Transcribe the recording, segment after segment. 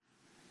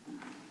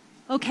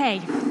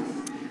Okay,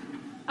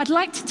 I'd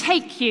like to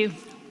take you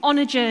on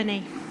a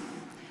journey,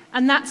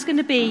 and that's going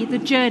to be the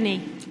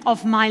journey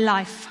of my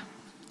life.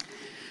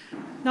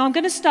 Now, I'm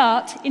going to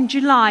start in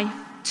July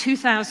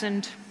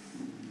 2000.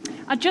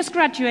 I'd just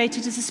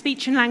graduated as a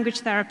speech and language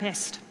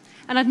therapist,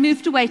 and I'd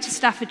moved away to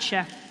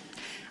Staffordshire,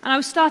 and I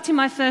was starting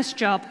my first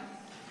job.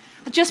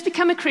 I'd just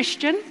become a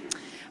Christian,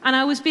 and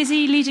I was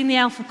busy leading the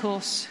Alpha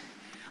course.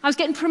 I was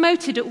getting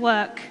promoted at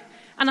work,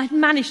 and I'd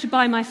managed to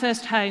buy my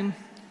first home.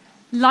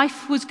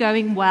 Life was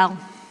going well.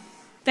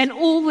 Then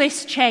all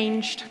this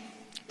changed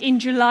in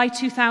July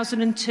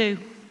 2002.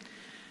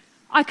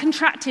 I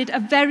contracted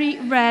a very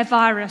rare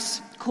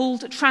virus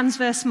called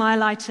transverse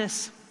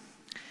myelitis.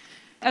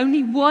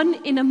 Only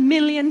 1 in a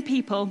million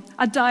people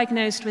are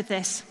diagnosed with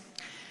this,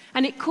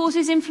 and it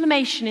causes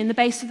inflammation in the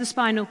base of the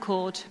spinal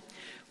cord,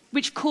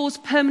 which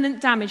caused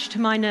permanent damage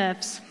to my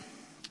nerves.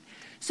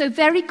 So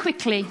very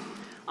quickly,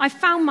 I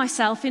found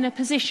myself in a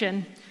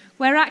position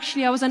where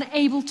actually I was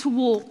unable to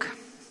walk.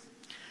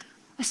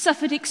 I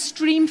suffered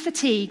extreme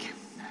fatigue,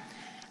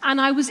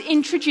 and I was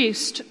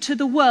introduced to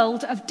the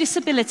world of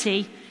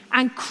disability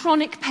and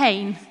chronic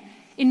pain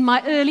in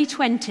my early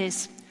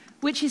 20s,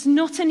 which is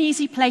not an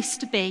easy place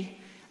to be,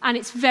 and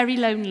it's very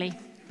lonely,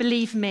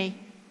 believe me.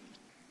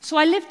 So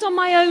I lived on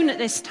my own at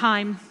this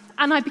time,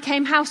 and I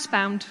became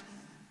housebound.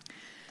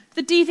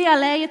 The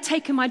DVLA had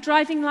taken my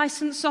driving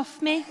licence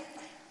off me,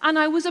 and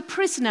I was a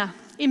prisoner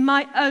in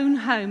my own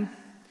home.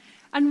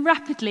 And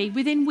rapidly,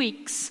 within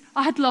weeks,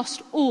 I had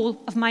lost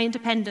all of my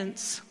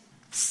independence.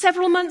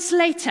 Several months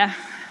later,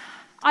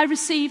 I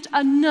received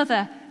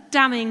another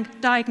damning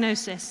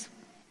diagnosis.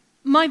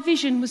 My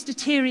vision was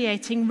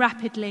deteriorating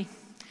rapidly,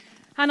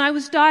 and I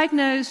was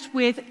diagnosed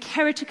with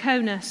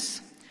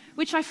keratoconus,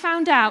 which I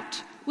found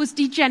out was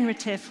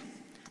degenerative,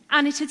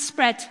 and it had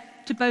spread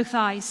to both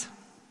eyes.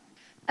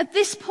 At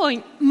this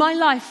point, my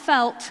life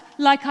felt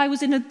like I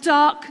was in a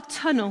dark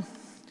tunnel,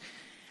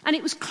 and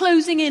it was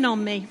closing in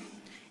on me.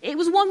 It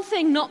was one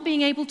thing not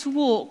being able to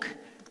walk,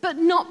 but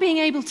not being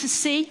able to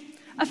see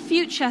a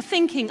future,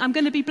 thinking I'm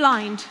going to be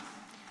blind.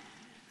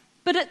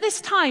 But at this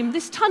time,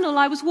 this tunnel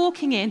I was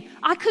walking in,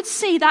 I could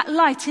see that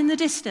light in the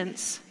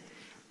distance,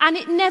 and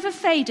it never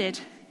faded.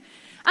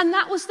 And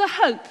that was the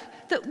hope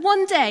that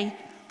one day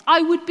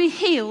I would be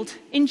healed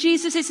in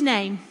Jesus'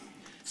 name.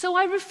 So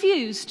I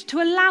refused to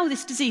allow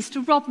this disease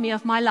to rob me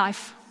of my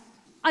life.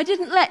 I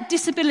didn't let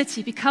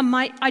disability become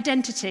my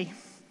identity.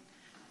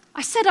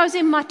 I said I was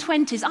in my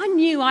 20s. I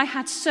knew I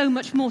had so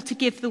much more to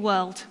give the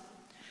world.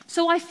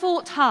 So I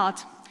fought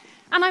hard,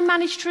 and I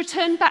managed to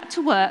return back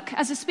to work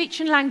as a speech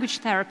and language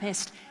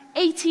therapist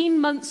 18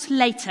 months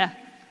later,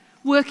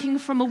 working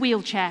from a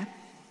wheelchair.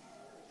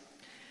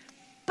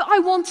 But I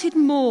wanted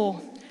more.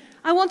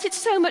 I wanted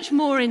so much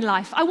more in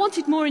life. I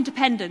wanted more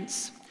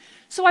independence.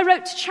 So I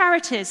wrote to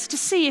charities to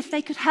see if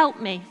they could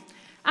help me.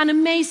 And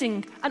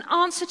amazing, an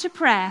answer to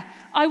prayer,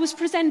 I was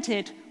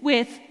presented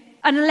with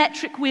an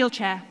electric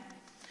wheelchair.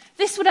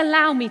 This would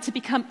allow me to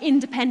become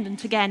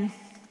independent again.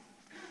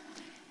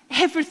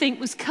 Everything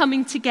was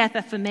coming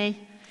together for me.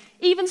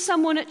 Even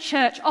someone at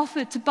church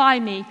offered to buy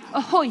me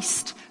a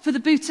hoist for the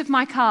boot of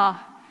my car.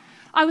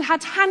 I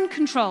had hand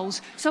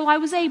controls, so I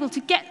was able to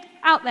get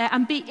out there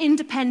and be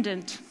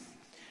independent.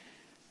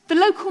 The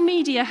local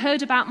media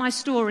heard about my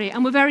story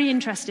and were very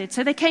interested,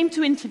 so they came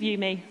to interview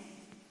me.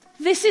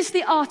 This is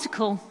the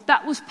article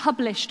that was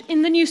published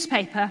in the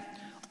newspaper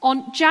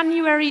on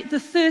January the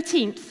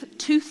 13th,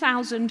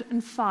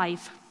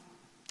 2005.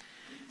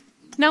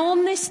 Now,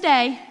 on this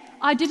day,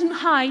 I didn't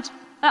hide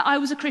that I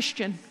was a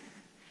Christian.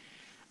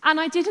 And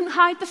I didn't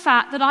hide the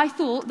fact that I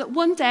thought that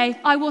one day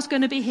I was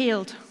going to be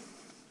healed.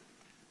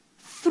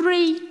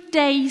 3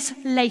 days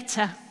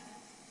later,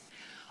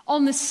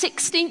 on the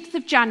 16th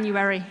of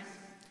January,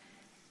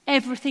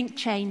 everything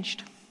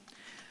changed.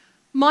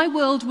 My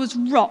world was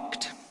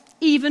rocked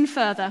even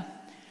further,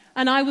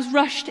 and I was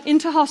rushed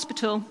into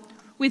hospital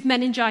with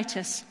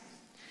meningitis,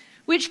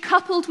 which,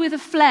 coupled with a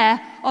flare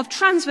of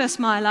transverse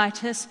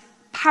myelitis,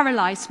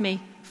 paralysed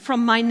me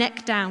from my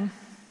neck down.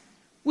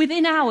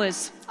 Within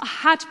hours, I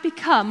had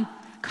become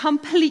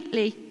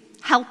completely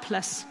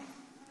helpless.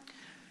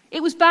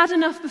 It was bad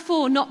enough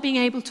before not being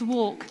able to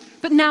walk,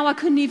 but now I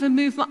couldn't even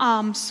move my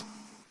arms.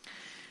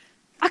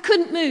 I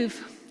couldn't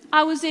move.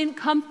 I was in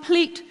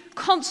complete,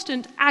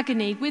 constant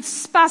agony with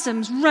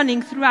spasms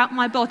running throughout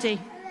my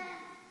body.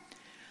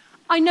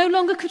 I no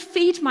longer could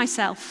feed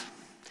myself.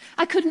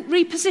 I couldn't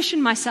reposition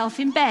myself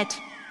in bed.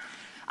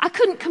 I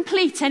couldn't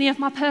complete any of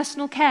my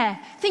personal care,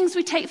 things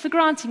we take for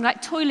granted,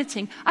 like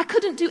toileting. I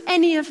couldn't do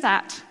any of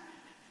that.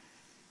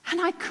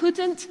 And I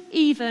couldn't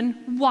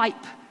even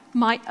wipe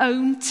my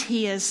own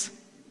tears.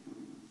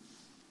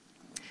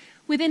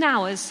 Within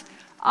hours,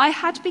 I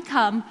had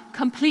become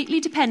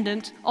completely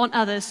dependent on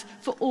others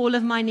for all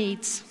of my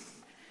needs.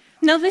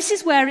 Now, this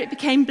is where it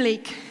became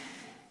bleak.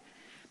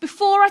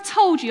 Before I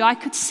told you I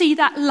could see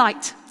that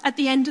light at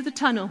the end of the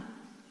tunnel,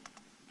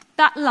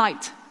 that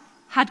light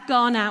had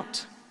gone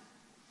out.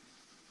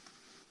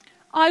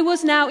 I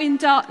was now in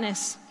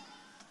darkness.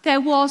 There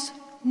was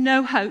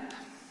no hope.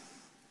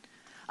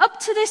 Up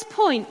to this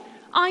point,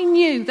 I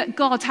knew that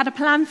God had a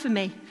plan for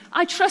me.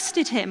 I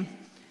trusted him.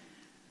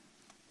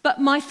 But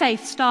my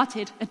faith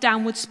started a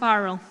downward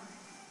spiral.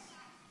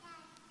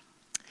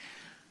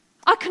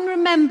 I can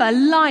remember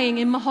lying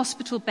in my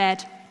hospital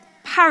bed,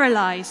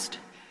 paralyzed,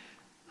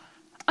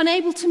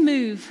 unable to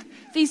move,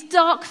 these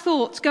dark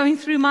thoughts going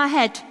through my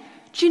head.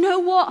 Do you know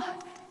what?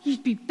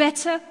 You'd be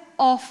better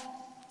off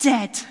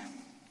dead.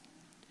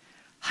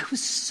 I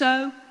was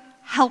so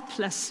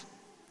helpless,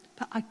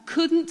 but I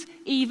couldn't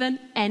even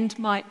end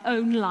my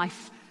own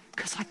life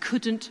because I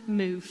couldn't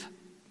move.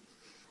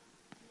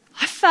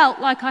 I felt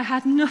like I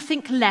had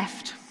nothing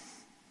left.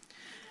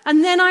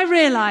 And then I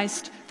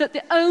realized that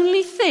the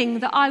only thing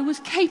that I was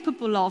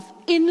capable of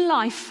in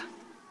life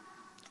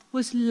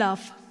was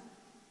love.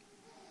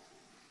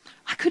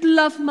 I could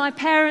love my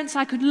parents,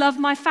 I could love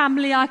my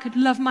family, I could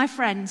love my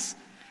friends.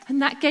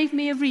 And that gave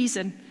me a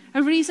reason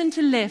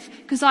to live,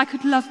 because I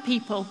could love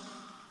people.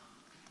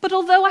 But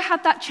although I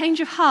had that change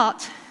of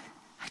heart,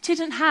 I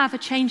didn't have a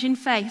change in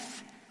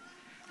faith.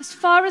 As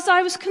far as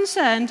I was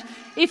concerned,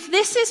 if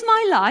this is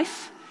my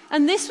life,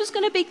 and this was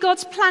going to be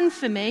God's plan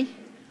for me,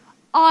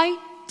 I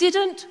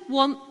didn't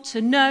want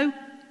to know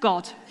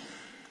God.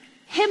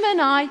 Him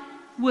and I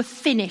were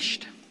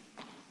finished.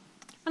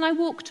 And I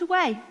walked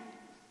away.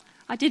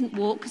 I didn't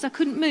walk because I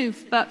couldn't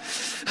move, but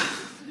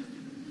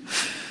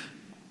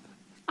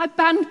I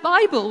banned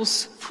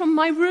Bibles from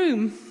my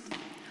room.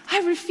 I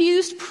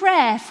refused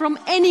prayer from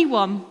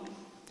anyone.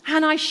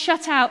 And I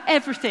shut out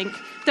everything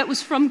that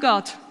was from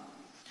God.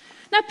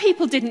 Now,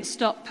 people didn't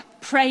stop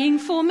praying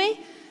for me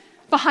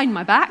behind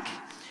my back,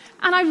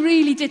 and I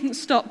really didn't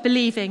stop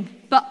believing,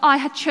 but I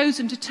had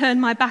chosen to turn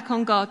my back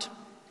on God.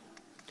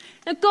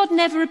 Now, God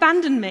never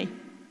abandoned me,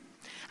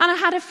 and I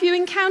had a few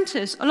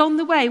encounters along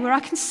the way where I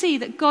can see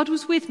that God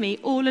was with me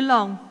all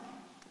along.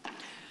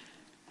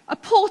 A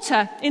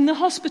porter in the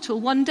hospital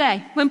one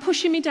day, when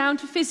pushing me down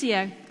to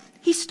physio,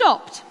 he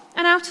stopped,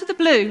 and out of the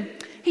blue,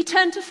 he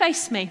turned to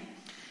face me,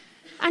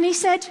 and he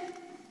said,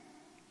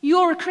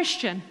 "You're a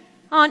Christian,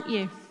 aren't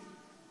you?"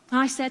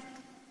 And I said,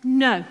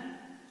 "No.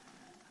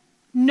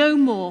 No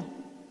more."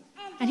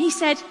 And he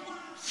said,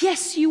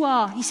 "Yes, you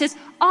are." He says,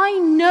 "I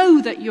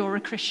know that you're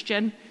a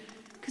Christian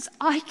because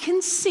I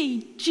can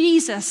see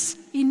Jesus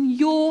in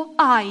your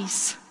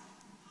eyes."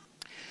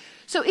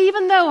 So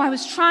even though I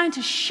was trying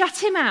to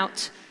shut him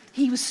out,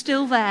 he was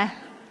still there.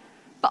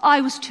 But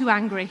I was too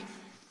angry.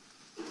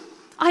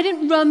 I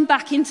didn't run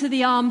back into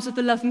the arms of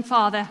the loving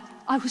Father.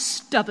 I was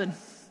stubborn.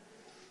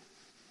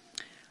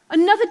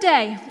 Another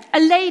day,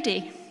 a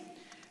lady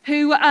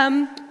who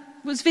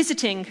was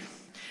visiting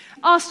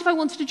asked if I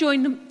wanted to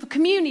join them for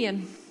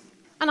communion,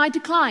 and I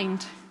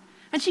declined.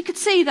 And she could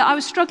see that I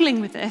was struggling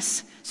with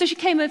this, so she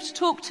came over to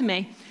talk to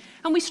me,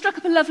 and we struck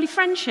up a lovely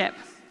friendship.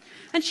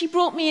 And she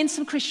brought me in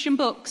some Christian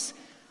books,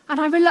 and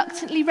I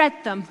reluctantly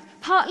read them,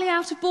 partly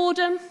out of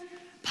boredom,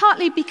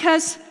 partly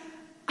because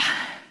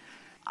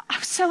I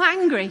was so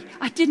angry.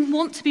 I didn't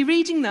want to be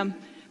reading them.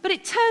 But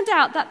it turned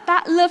out that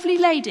that lovely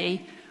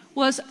lady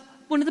was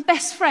one of the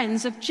best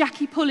friends of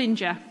Jackie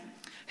Pullinger,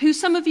 who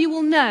some of you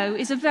will know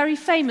is a very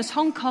famous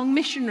Hong Kong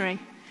missionary.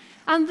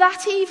 And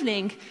that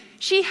evening,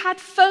 she had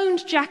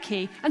phoned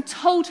Jackie and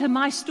told her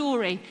my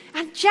story.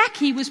 And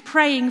Jackie was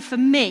praying for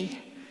me.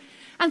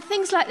 And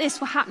things like this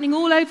were happening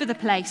all over the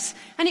place.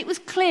 And it was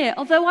clear,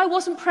 although I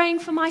wasn't praying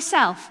for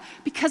myself,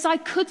 because I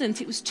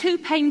couldn't, it was too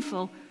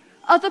painful,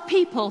 other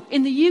people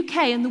in the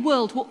UK and the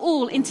world were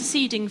all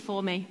interceding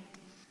for me.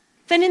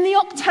 Then in the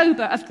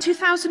October of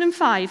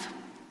 2005,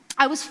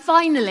 I was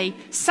finally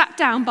sat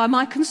down by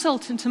my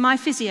consultant and my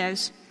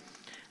physios,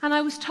 and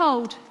I was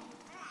told,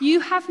 "You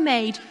have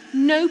made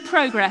no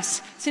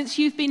progress since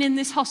you've been in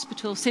this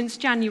hospital since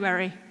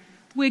January.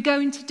 We're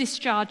going to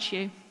discharge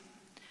you."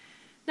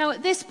 Now,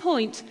 at this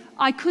point,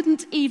 I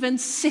couldn't even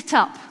sit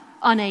up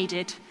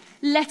unaided,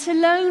 let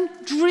alone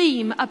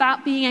dream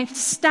about being able to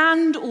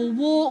stand or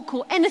walk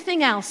or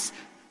anything else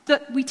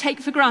that we take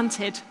for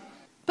granted.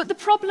 But the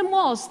problem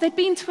was, they'd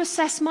been to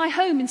assess my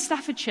home in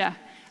Staffordshire,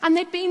 and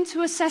they'd been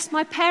to assess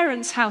my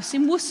parents' house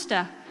in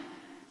Worcester,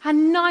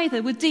 and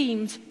neither were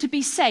deemed to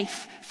be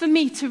safe for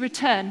me to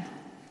return.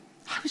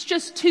 I was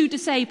just too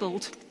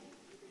disabled.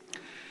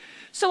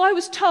 So I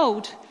was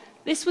told,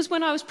 this was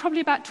when I was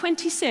probably about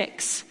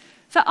 26,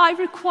 that I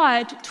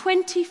required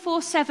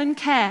 24/7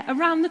 care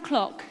around the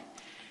clock,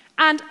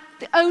 and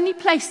the only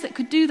place that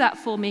could do that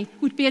for me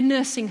would be a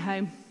nursing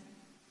home.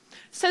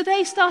 So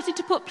they started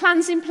to put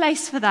plans in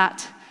place for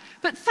that.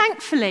 But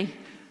thankfully,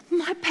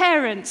 my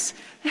parents,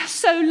 they're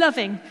so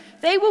loving.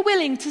 They were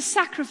willing to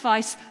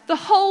sacrifice the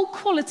whole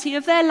quality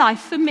of their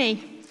life for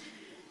me.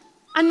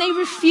 And they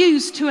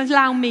refused to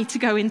allow me to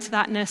go into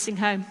that nursing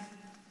home.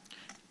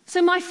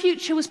 So my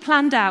future was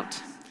planned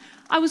out.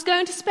 I was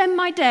going to spend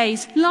my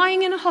days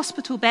lying in a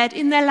hospital bed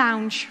in their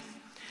lounge.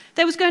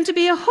 There was going to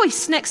be a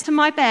hoist next to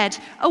my bed,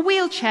 a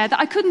wheelchair that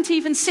I couldn't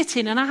even sit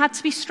in and I had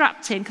to be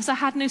strapped in because I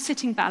had no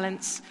sitting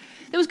balance.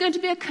 There was going to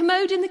be a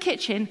commode in the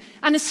kitchen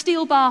and a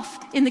steel bath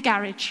in the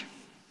garage.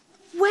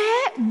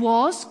 Where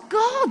was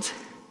God?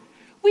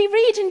 We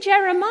read in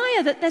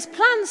Jeremiah that there's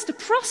plans to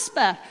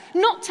prosper,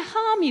 not to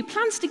harm you,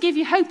 plans to give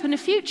you hope and a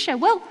future.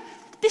 Well,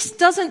 this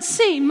doesn't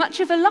seem much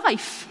of a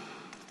life.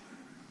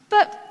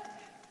 But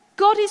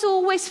God is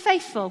always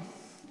faithful.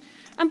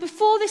 And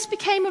before this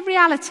became a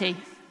reality,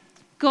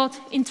 God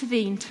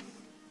intervened.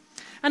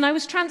 And I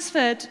was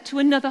transferred to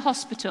another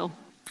hospital,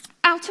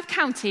 out of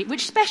county,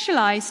 which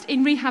specialised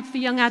in rehab for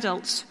young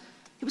adults.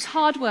 It was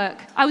hard work.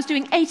 I was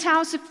doing 8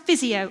 hours of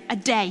physio a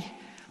day.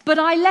 But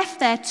I left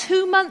there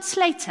 2 months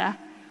later,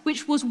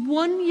 which was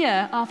 1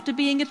 year after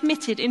being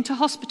admitted into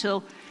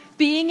hospital,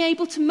 being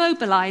able to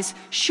mobilise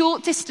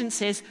short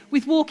distances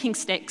with walking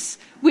sticks,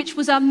 which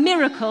was a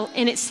miracle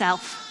in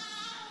itself.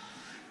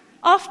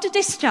 After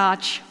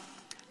discharge,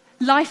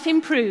 life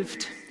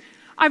improved.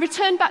 I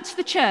returned back to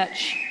the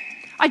church.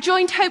 I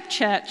joined Hope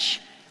Church,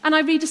 and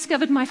I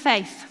rediscovered my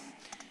faith.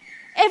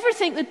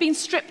 Everything that had been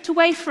stripped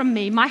away from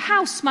me, my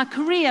house, my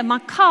career, my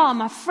car,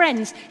 my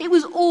friends, it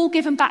was all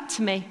given back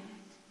to me.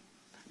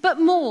 But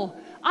more,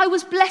 I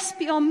was blessed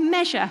beyond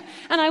measure,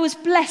 and I was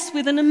blessed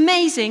with an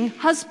amazing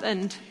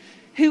husband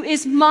who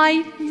is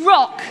my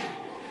rock,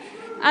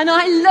 and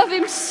I love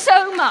him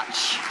so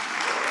much.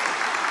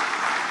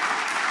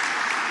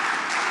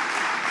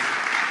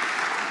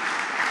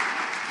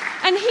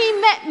 And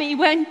he met me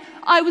when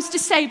I was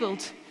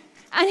disabled,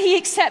 and he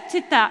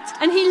accepted that,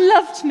 and he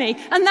loved me,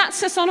 and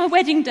that's us on a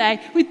wedding day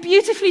with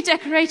beautifully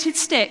decorated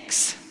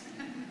sticks.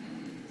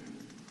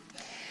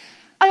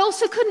 I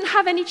also couldn't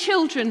have any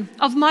children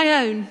of my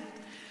own,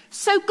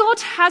 so God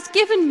has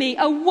given me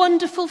a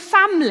wonderful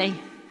family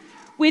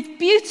with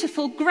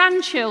beautiful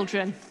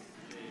grandchildren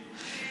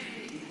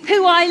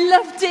who I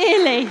love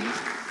dearly.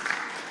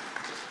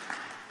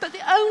 But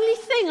the only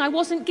thing I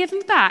wasn't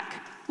given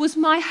back was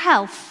my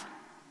health.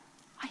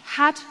 I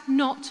had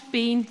not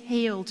been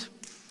healed.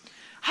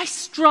 I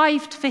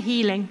strived for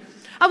healing.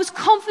 I was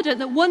confident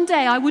that one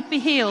day I would be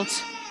healed.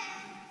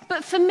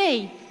 But for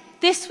me,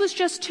 this was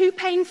just too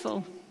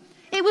painful.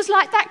 It was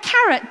like that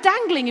carrot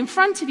dangling in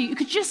front of you. You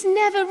could just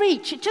never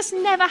reach. It just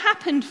never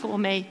happened for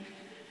me.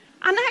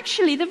 And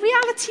actually, the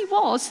reality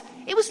was,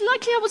 it was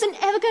likely I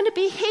wasn't ever going to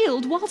be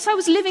healed whilst I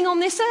was living on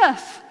this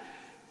earth.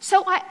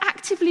 So I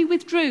actively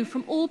withdrew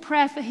from all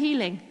prayer for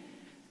healing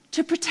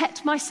to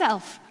protect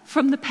myself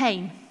from the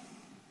pain.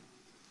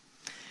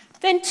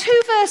 Then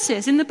 2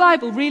 verses in the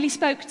Bible really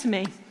spoke to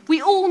me.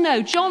 We all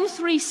know John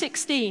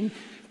 3:16.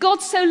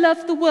 God so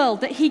loved the world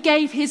that he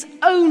gave his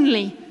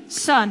only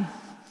son.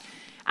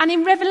 And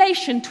in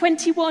Revelation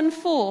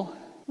 21:4,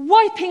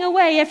 wiping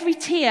away every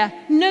tear,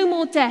 no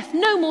more death,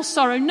 no more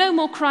sorrow, no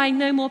more crying,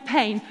 no more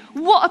pain.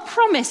 What a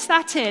promise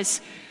that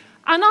is.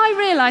 And I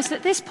realized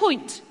at this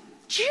point,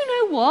 do you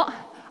know what?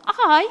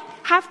 I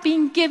have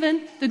been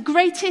given the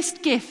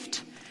greatest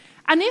gift.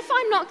 And if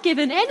I'm not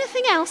given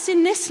anything else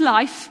in this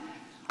life,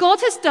 God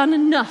has done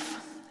enough.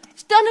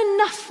 He's done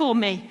enough for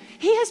me.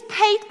 He has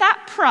paid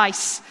that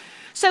price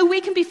so we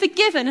can be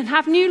forgiven and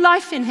have new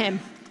life in him.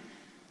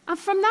 And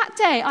from that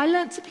day, I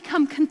learned to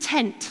become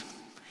content.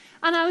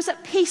 And I was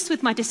at peace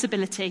with my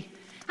disability.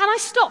 And I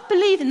stopped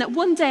believing that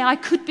one day I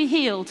could be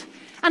healed.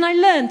 And I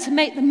learned to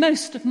make the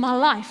most of my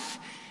life.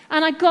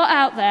 And I got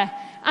out there.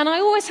 And I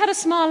always had a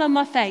smile on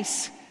my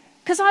face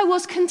because I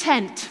was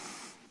content.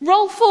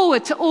 Roll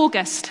forward to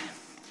August.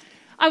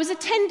 I was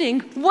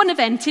attending one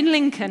event in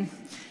Lincoln,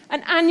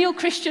 an annual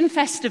Christian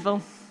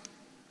festival.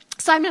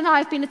 Simon and I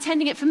have been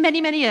attending it for many,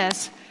 many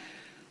years.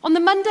 On the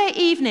Monday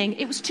evening,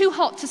 it was too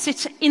hot to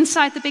sit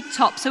inside the big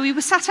top, so we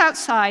were sat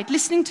outside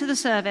listening to the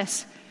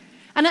service.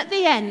 And at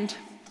the end,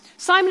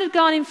 Simon had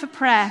gone in for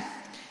prayer,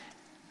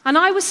 and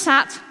I was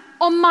sat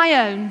on my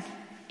own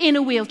in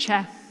a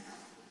wheelchair.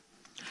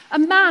 A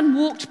man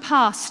walked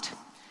past,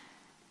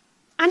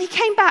 and he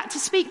came back to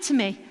speak to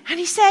me, and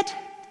he said,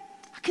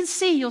 "I can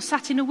see you're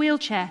sat in a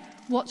wheelchair.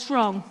 What's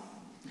wrong?"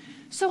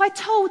 So I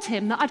told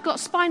him that I'd got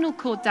spinal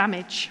cord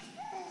damage.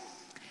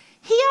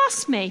 He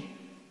asked me,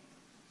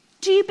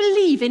 "Do you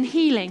believe in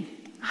healing?"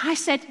 I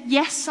said,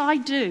 "Yes, I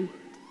do."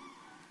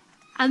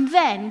 And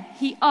then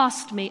he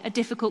asked me a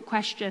difficult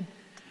question.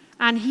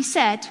 And he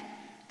said,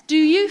 "Do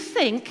you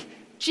think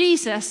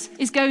Jesus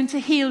is going to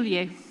heal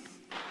you?"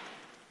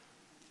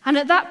 And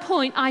at that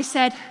point I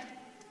said,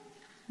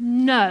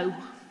 "No,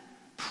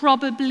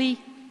 probably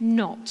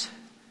not."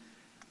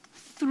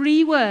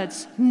 3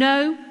 words,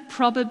 no,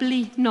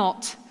 probably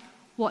not.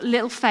 What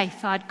little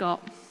faith I'd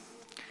got.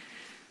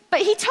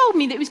 But he told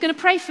me that he was going to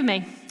pray for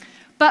me.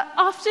 But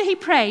after he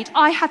prayed,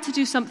 I had to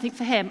do something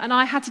for him, and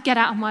I had to get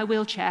out of my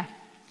wheelchair.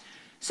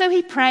 So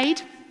he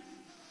prayed,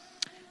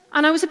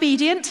 and I was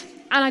obedient,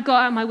 and I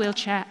got out of my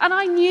wheelchair. And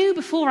I knew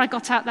before I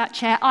got out that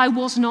chair, I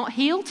was not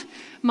healed.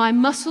 My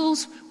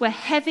muscles were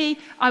heavy,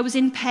 I was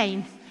in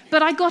pain.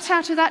 But I got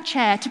out of that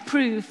chair to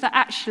prove that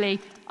actually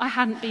I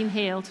hadn't been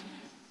healed.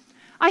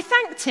 I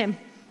thanked him,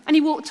 and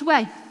he walked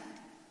away.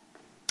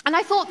 And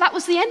I thought that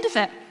was the end of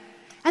it.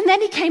 And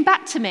then he came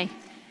back to me,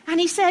 and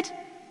he said,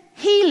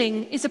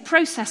 "Healing is a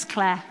process,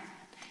 Clare.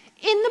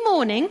 In the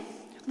morning,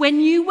 when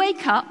you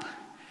wake up,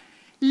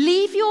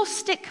 Leave your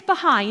stick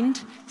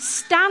behind,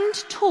 stand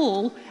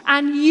tall,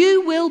 and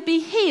you will be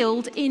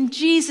healed in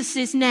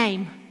Jesus'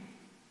 name.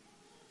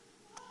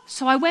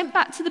 So I went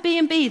back to the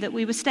B&B that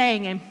we were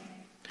staying in.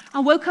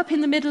 I woke up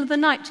in the middle of the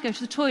night to go to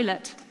the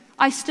toilet.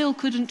 I still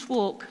couldn't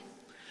walk.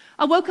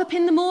 I woke up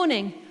in the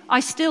morning. I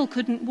still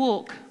couldn't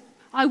walk.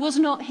 I was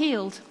not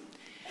healed.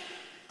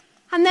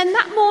 And then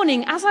that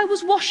morning, as I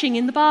was washing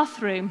in the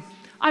bathroom,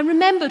 I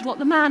remembered what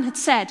the man had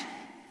said.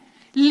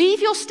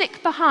 Leave your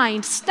stick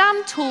behind,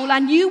 stand tall,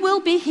 and you will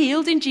be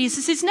healed in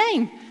Jesus'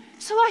 name.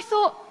 So I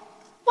thought,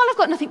 well, I've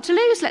got nothing to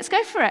lose, let's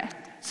go for it.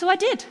 So I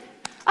did.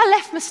 I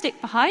left my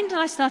stick behind and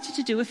I started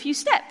to do a few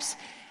steps.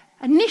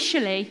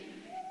 Initially,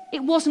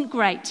 it wasn't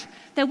great.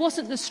 There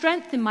wasn't the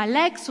strength in my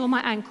legs or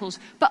my ankles.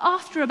 But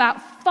after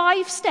about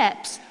 5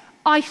 steps,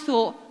 I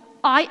thought,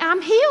 I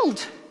am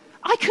healed.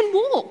 I can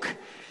walk.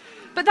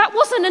 But that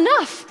wasn't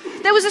enough.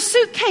 There was a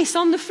suitcase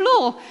on the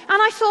floor, and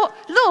I thought,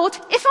 Lord,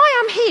 if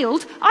I am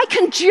healed, I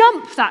can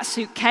jump that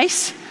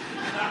suitcase.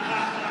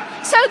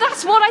 So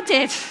that's what I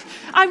did.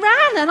 I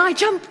ran and I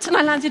jumped and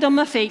I landed on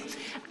my feet.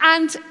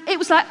 And it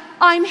was like,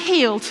 I'm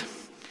healed.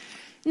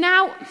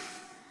 Now,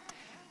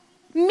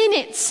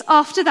 minutes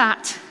after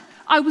that,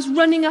 I was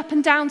running up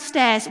and down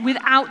stairs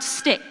without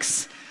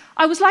sticks.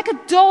 I was like a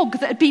dog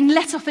that had been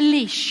let off a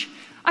leash.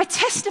 I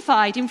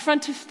testified in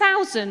front of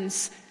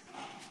thousands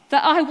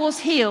that I was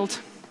healed.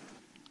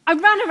 I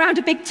ran around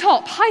a big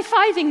top,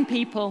 high-fiving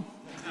people.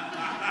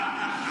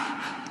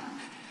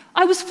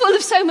 I was full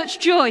of so much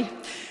joy.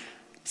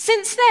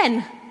 Since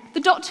then, the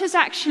doctors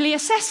actually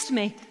assessed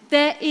me.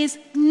 There is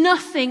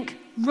nothing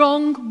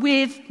wrong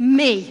with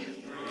me.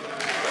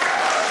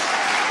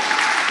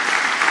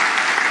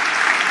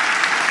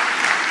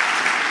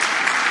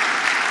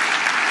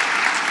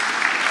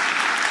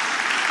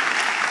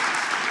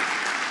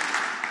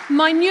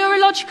 My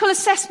neurological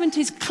assessment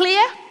is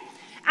clear,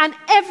 and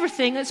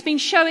everything that's been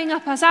showing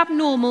up as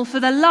abnormal for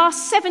the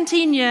last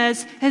 17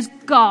 years has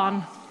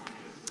gone.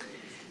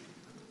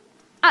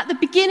 At the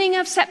beginning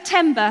of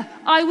September,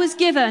 I was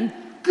given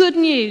good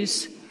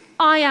news.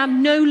 I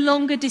am no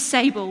longer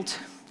disabled.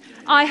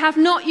 I have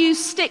not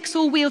used sticks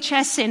or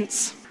wheelchairs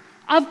since.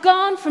 I've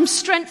gone from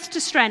strength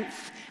to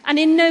strength, and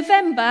in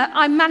November,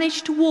 I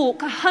managed to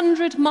walk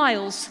 100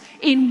 miles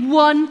in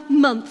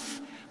 1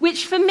 month,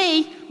 which for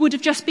me would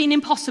have just been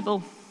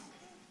impossible.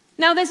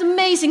 Now, there's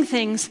amazing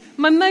things.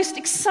 My most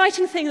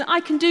exciting thing that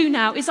I can do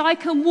now is I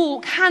can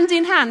walk hand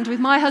in hand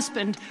with my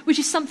husband, which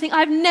is something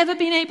I've never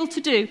been able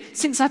to do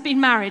since I've been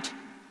married.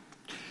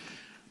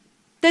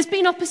 There's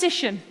been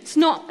opposition. It's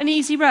not an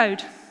easy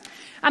road.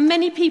 And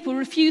many people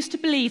refuse to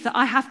believe that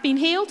I have been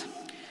healed.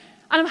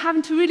 And I'm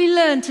having to really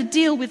learn to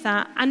deal with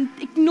that and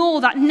ignore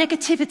that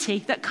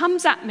negativity that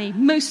comes at me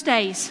most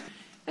days.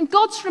 And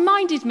God's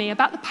reminded me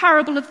about the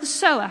parable of the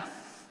sower.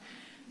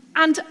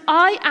 And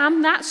I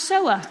am that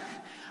sower.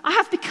 I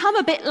have become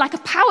a bit like a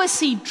power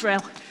seed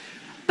drill.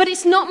 But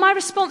it's not my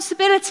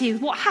responsibility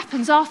what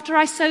happens after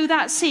I sow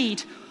that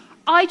seed.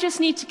 I just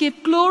need to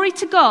give glory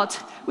to God,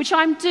 which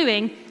I'm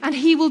doing, and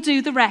He will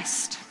do the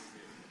rest.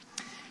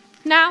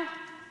 Now,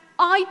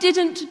 I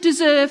didn't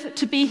deserve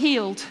to be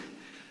healed.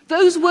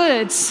 Those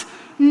words,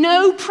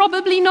 no,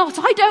 probably not.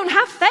 I don't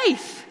have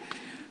faith.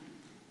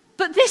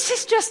 But this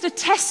is just a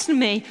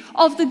testimony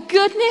of the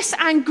goodness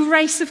and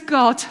grace of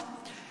God.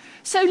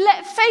 So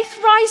let faith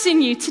rise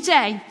in you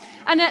today.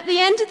 And at the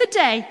end of the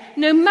day,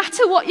 no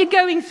matter what you're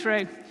going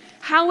through,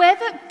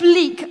 however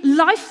bleak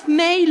life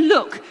may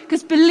look,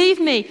 because believe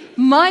me,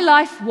 my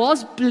life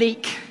was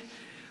bleak,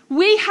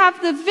 we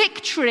have the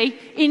victory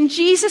in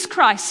Jesus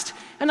Christ.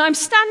 And I'm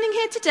standing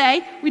here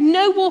today with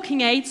no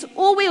walking aids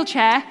or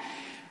wheelchair,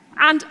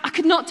 and I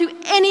could not do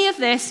any of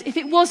this if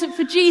it wasn't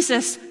for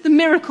Jesus, the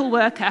miracle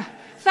worker.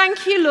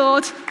 Thank you,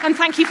 Lord, and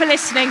thank you for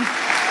listening.